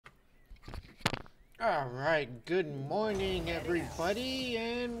Alright, good morning everybody,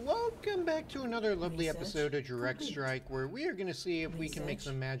 and welcome back to another lovely episode of Direct Strike, where we are going to see if we can make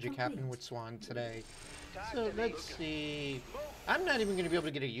some magic happen with Swann today. So let's see. I'm not even going to be able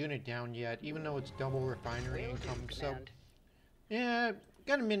to get a unit down yet, even though it's double refinery income, so yeah,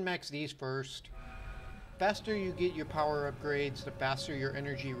 gotta min-max these first. Faster you get your power upgrades, the faster your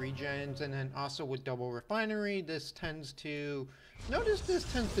energy regens, and then also with double refinery, this tends to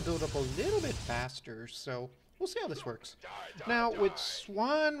build up a little bit faster, so we'll see how this works. Now, with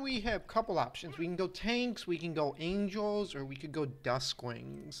Swann, we have a couple options. We can go tanks, we can go angels, or we could go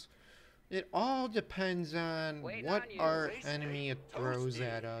Duskwings. It all depends on what our enemy throws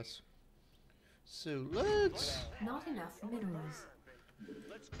at us. So let's... Not enough minerals.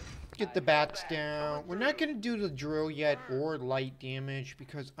 Get the bats down. We're not going to do the drill yet or light damage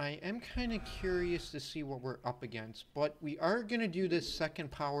because I am kind of curious to see what we're up against. But we are going to do this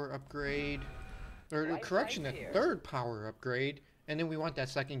second power upgrade, or correction, the third power upgrade, and then we want that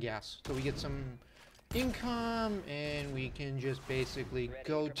second gas. So we get some income and we can just basically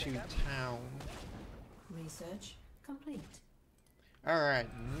go to town. Research complete. Alright,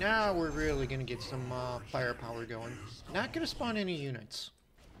 now we're really going to get some firepower going. Not going to spawn any units.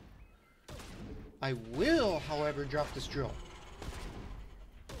 I will, however, drop this drill.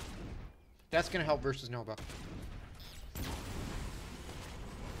 That's going to help versus Nova.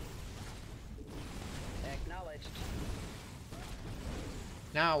 Acknowledged.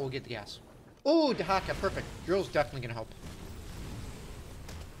 Now we'll get the gas. Oh, Dahaka, perfect. Drill's definitely going to help.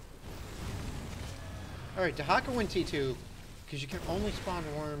 Alright, Dahaka went T2. Because you can only spawn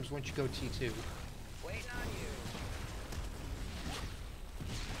worms once you go T2. Waiting on you.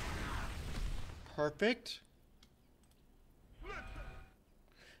 Perfect.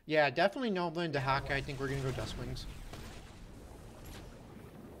 Yeah, definitely Nova and Dahaka. I think we're going to go Duskwings.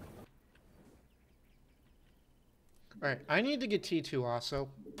 Alright, I need to get T2 also.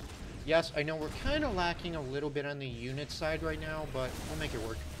 Yes, I know we're kind of lacking a little bit on the unit side right now, but we'll make it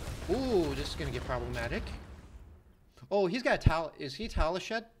work. Ooh, this is going to get problematic. Oh, he's got is he Talus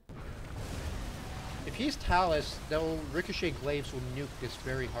yet? If he's Talus, they'll Ricochet Glaives will nuke this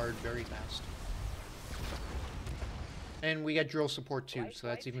very hard, very fast. And we got drill support too, so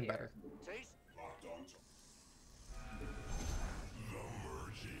that's even better.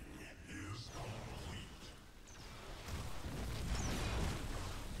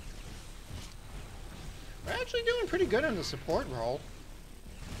 We're actually doing pretty good on the support roll.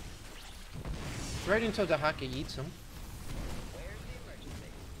 Right until Dahaka eats him.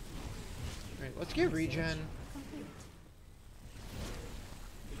 Alright, let's get regen.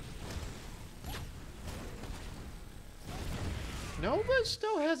 Nova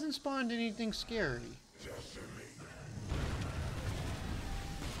still hasn't spawned anything scary.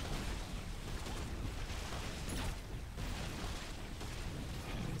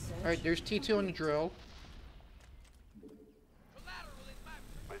 Alright, there's T2 on the drill.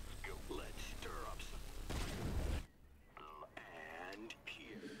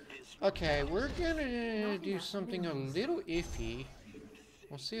 Okay, we're gonna do something a little iffy.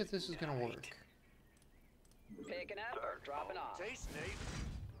 We'll see if this is gonna work. Picking up or dropping off. Taste Nate.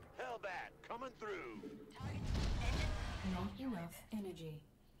 Hellbat coming through. Not enough energy.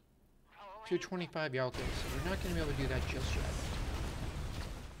 225, yeah, okay, so we're not gonna be able to do that just yet.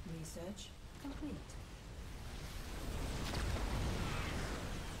 Research complete.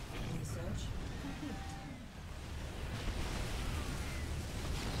 Research complete.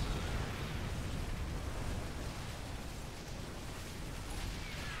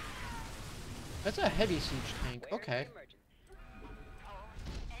 That's a heavy siege tank, okay.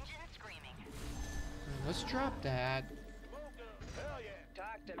 Let's drop that.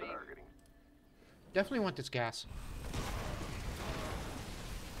 Talk to me. Definitely want this gas.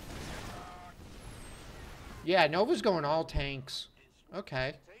 Yeah, Nova's going all tanks.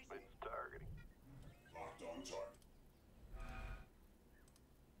 Okay.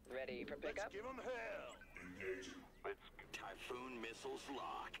 Ready for pickup? Give 'em hell. Typhoon missiles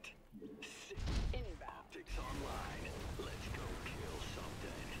locked. Inbound. Optics online. Let's go kill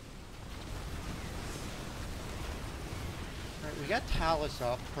something. Alright, we got Talus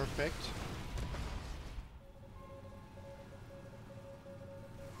up. Perfect.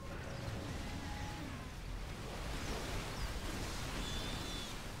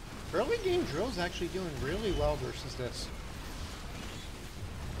 Early game drill's actually doing really well versus this.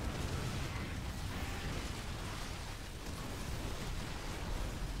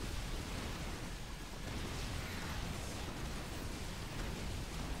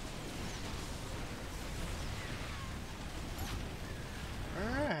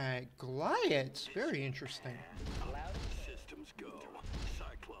 Goliaths. Very interesting. Loud. Systems go.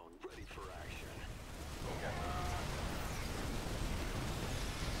 Cyclone ready for action.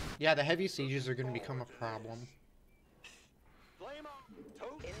 Yeah, the heavy sieges are going to become a problem. Flame on.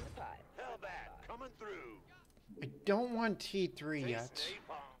 Toast. In the pipe. Hellbat coming through. I don't want T3 yet. Taste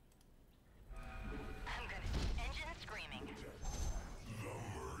napalm. I'm gonna engine screaming.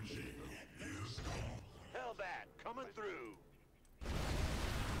 Hellbat coming through.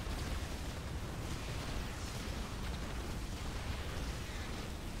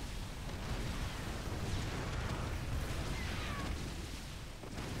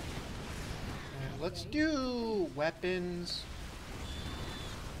 Let's do weapons.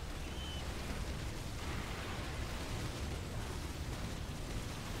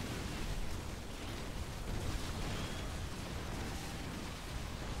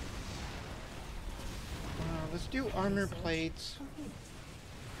 Let's do armor plates. Complete.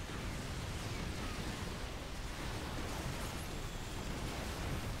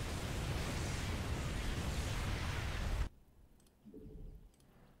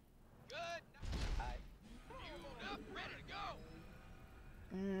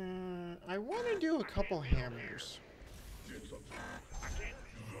 I want to do a couple hammers.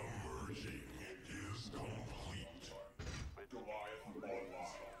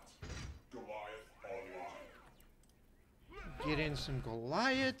 Get in some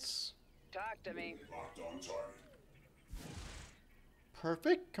Goliaths. Talk to me.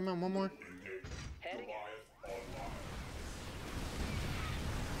 Perfect. Come on, one more. Heading.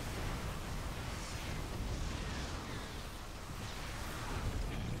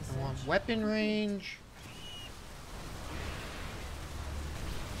 I want weapon range.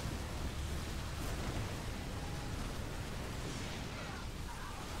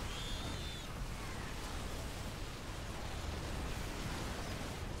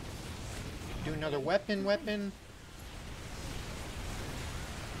 Do another weapon.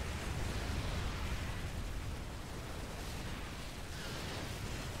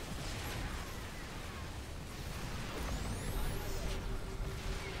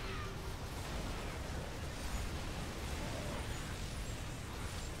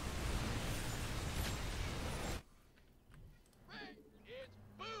 It's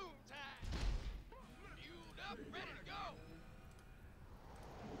boom time! Fueled up, ready to go!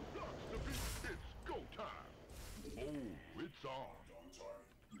 It's go time. Oh, it's on.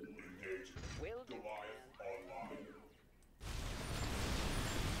 Will do.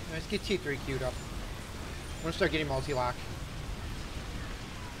 Let's get T3 queued up. I'm gonna start getting multi-lock.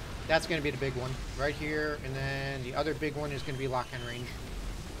 That's gonna be the big one right here, and then the other big one is gonna be lock-on range.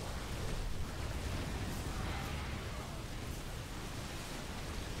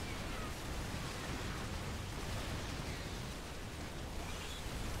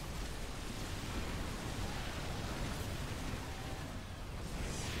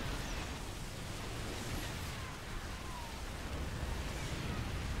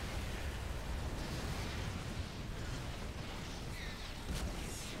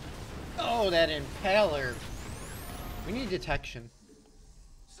 Oh, that impaler. We need detection.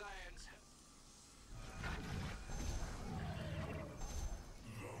 Science.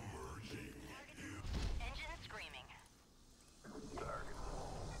 Engine screaming.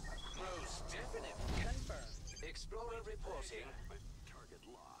 Most definite. Confirmed. Explorer reporting. Target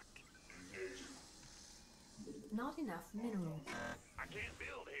locked. Not enough minerals. I can't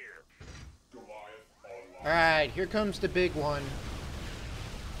build here. Alright, here comes the big one.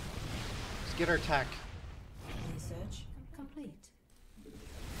 Let's get our tech. Research complete.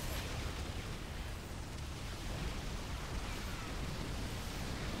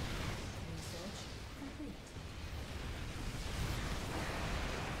 Research complete.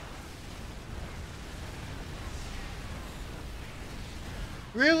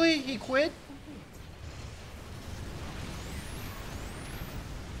 Really? He quit? Complete.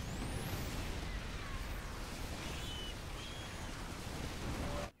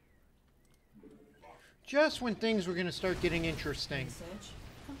 Just when things were gonna start getting interesting. Research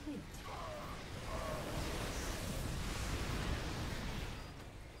complete.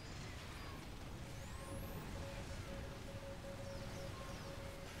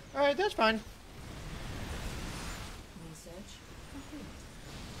 Alright, that's fine. Research complete.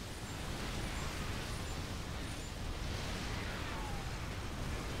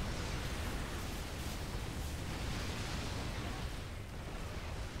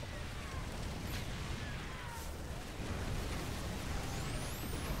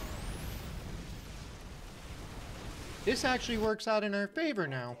 This actually works out in our favor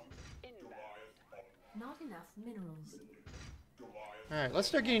now. Inbound. Not enough minerals. Alright, let's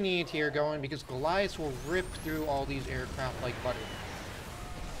start getting the anti-air going because Goliaths will rip through all these aircraft like butter.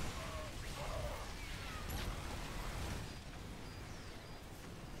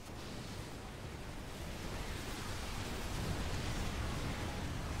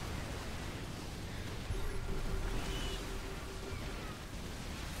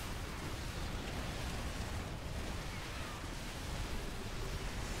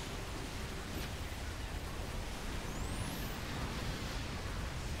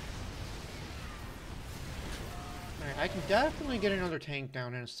 I can definitely get another tank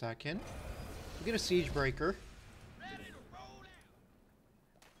down in a second. We'll get a siege breaker. Ready to roll out.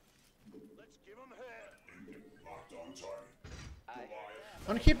 Let's give them hell. Locked on target. I'm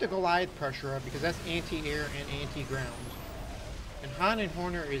gonna keep the Goliath pressure up because that's anti-air and anti-ground. And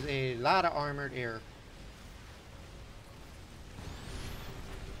Han&horner is a lot of armored air.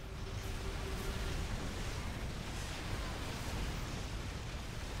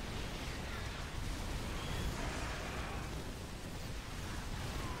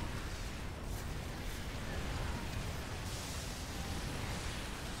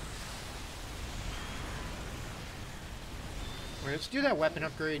 Alright, let's do that weapon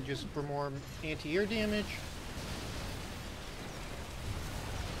upgrade just for more anti-air damage.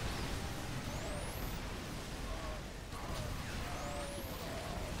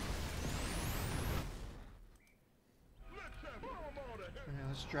 Alright,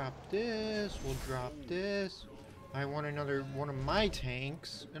 let's drop this. We'll drop this. I want another one of my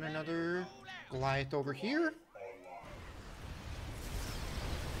tanks and another Goliath over here.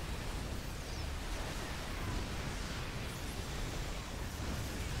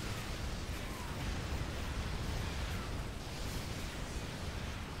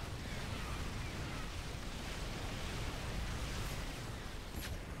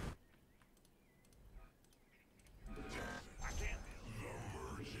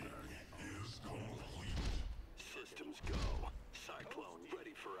 Systems go. Cyclone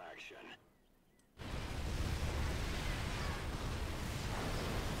ready for action.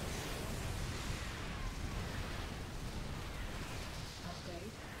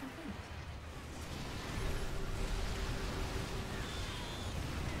 Upgrade complete.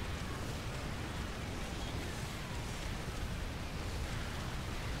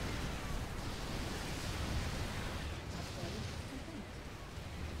 Upgrade complete.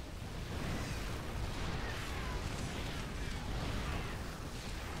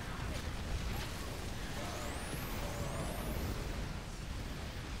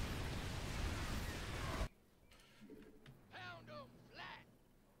 Pound 'em flat.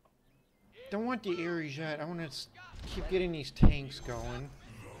 Don't want the Ares yet. I want to keep getting these tanks going.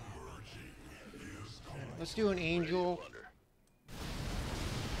 Let's do an angel.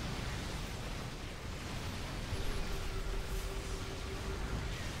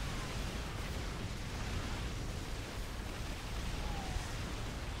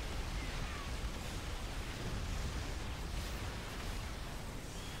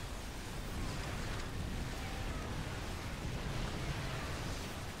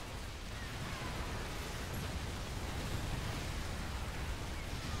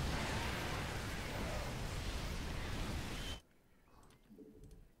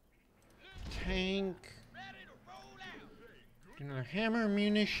 Tank. Ready to roll out. Another hammer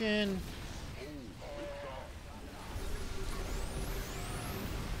munition.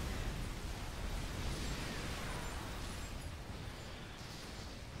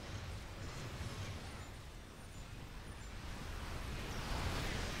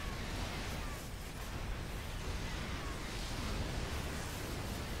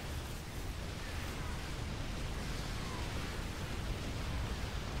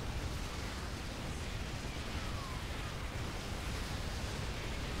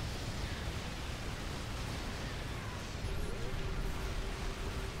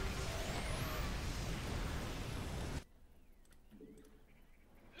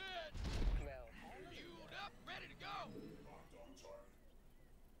 Well, Fueled up, ready to go.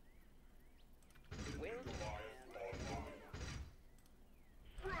 will do.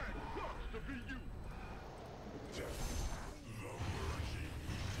 Frank sucks to be you.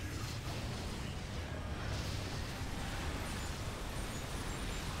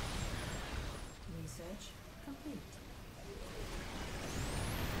 Research complete.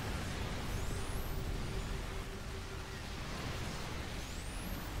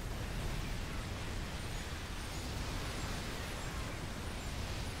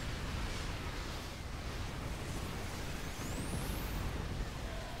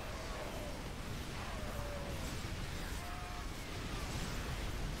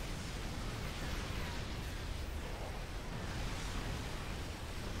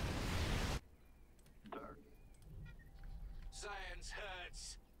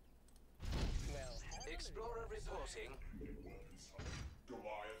 Explorer reporting.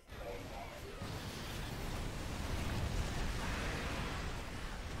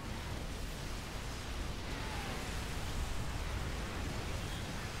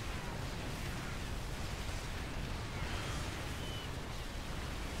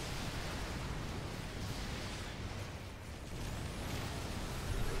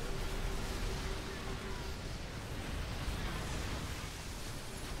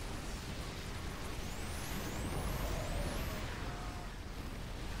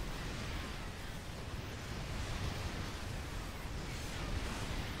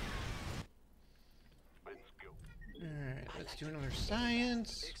 Alright, let's do another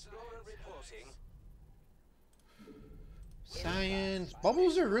science. Explorer reporting. Science.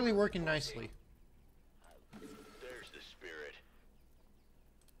 Bubbles are really working nicely. There's the spirit.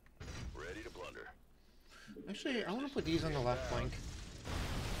 Ready to blunder. Actually, I want to put these on the left flank.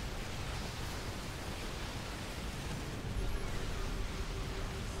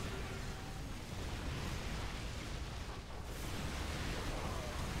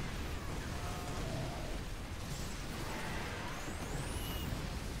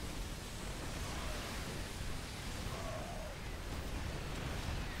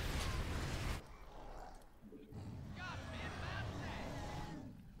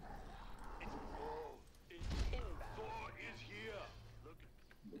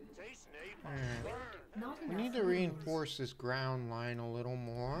 Not We enough need to minerals. reinforce this ground line a little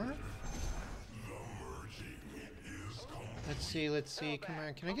more. Let's see, let's see. Come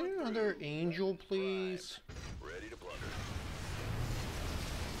on, can I get another angel, please? Ready to blunder.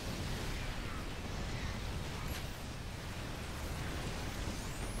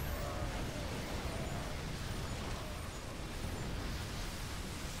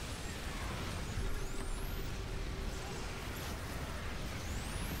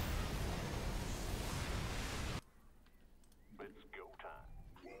 It's go time.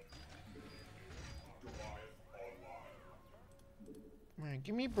 Alright,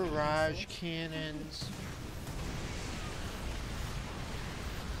 give me barrage cannons.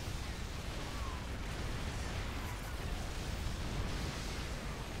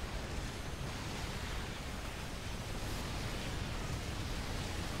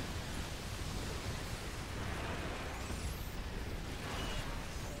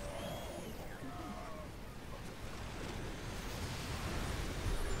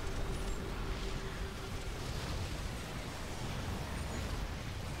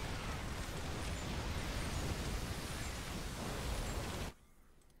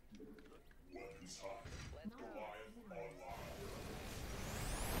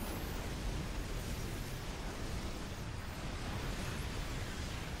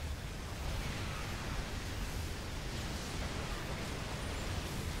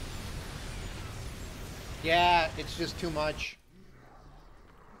 Yeah, it's just too much.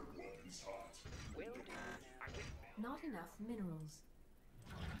 Not enough minerals.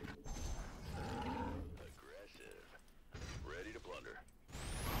 Aggressive. Ready to blunder.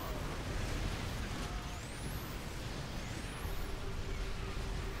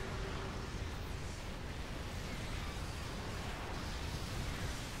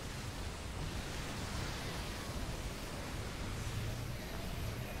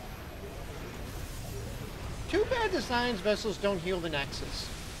 Too bad the science vessels don't heal the Nexus.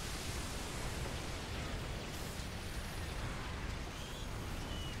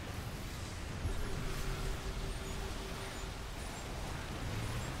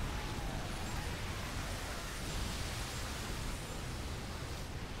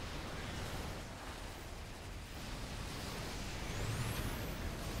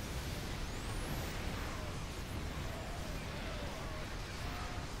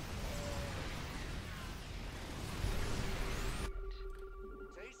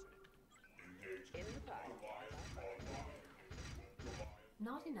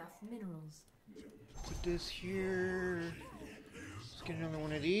 Not enough minerals. Put this here. Let's get another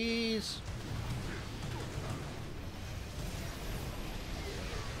one of these.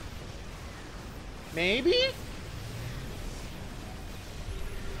 Maybe?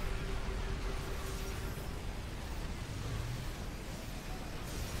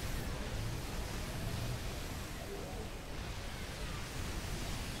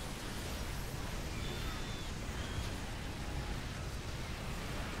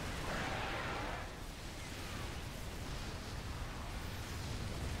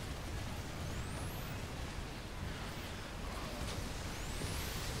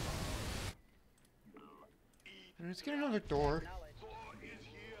 Let's get another door.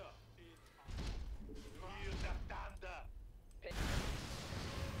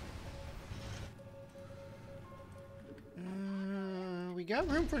 got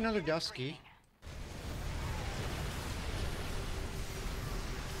room for another Dusky.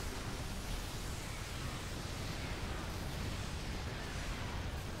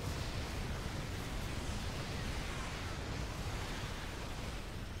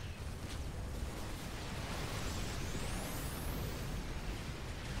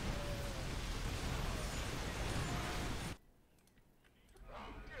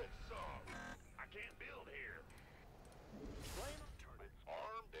 Get some. I can't build here.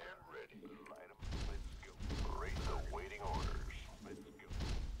 Armed and ready. Light 'em. Let's go. Race awaiting orders. Let's go.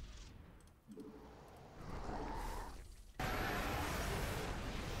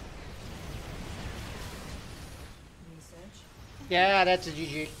 Research. Yeah, that's a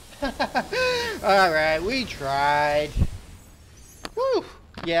GG. Alright, we tried. Woo!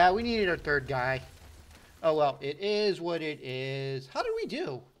 Yeah, we needed our third guy. Oh well, it is what it is. How did we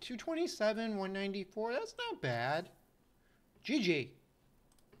do? 227, 194? That's not bad. GG.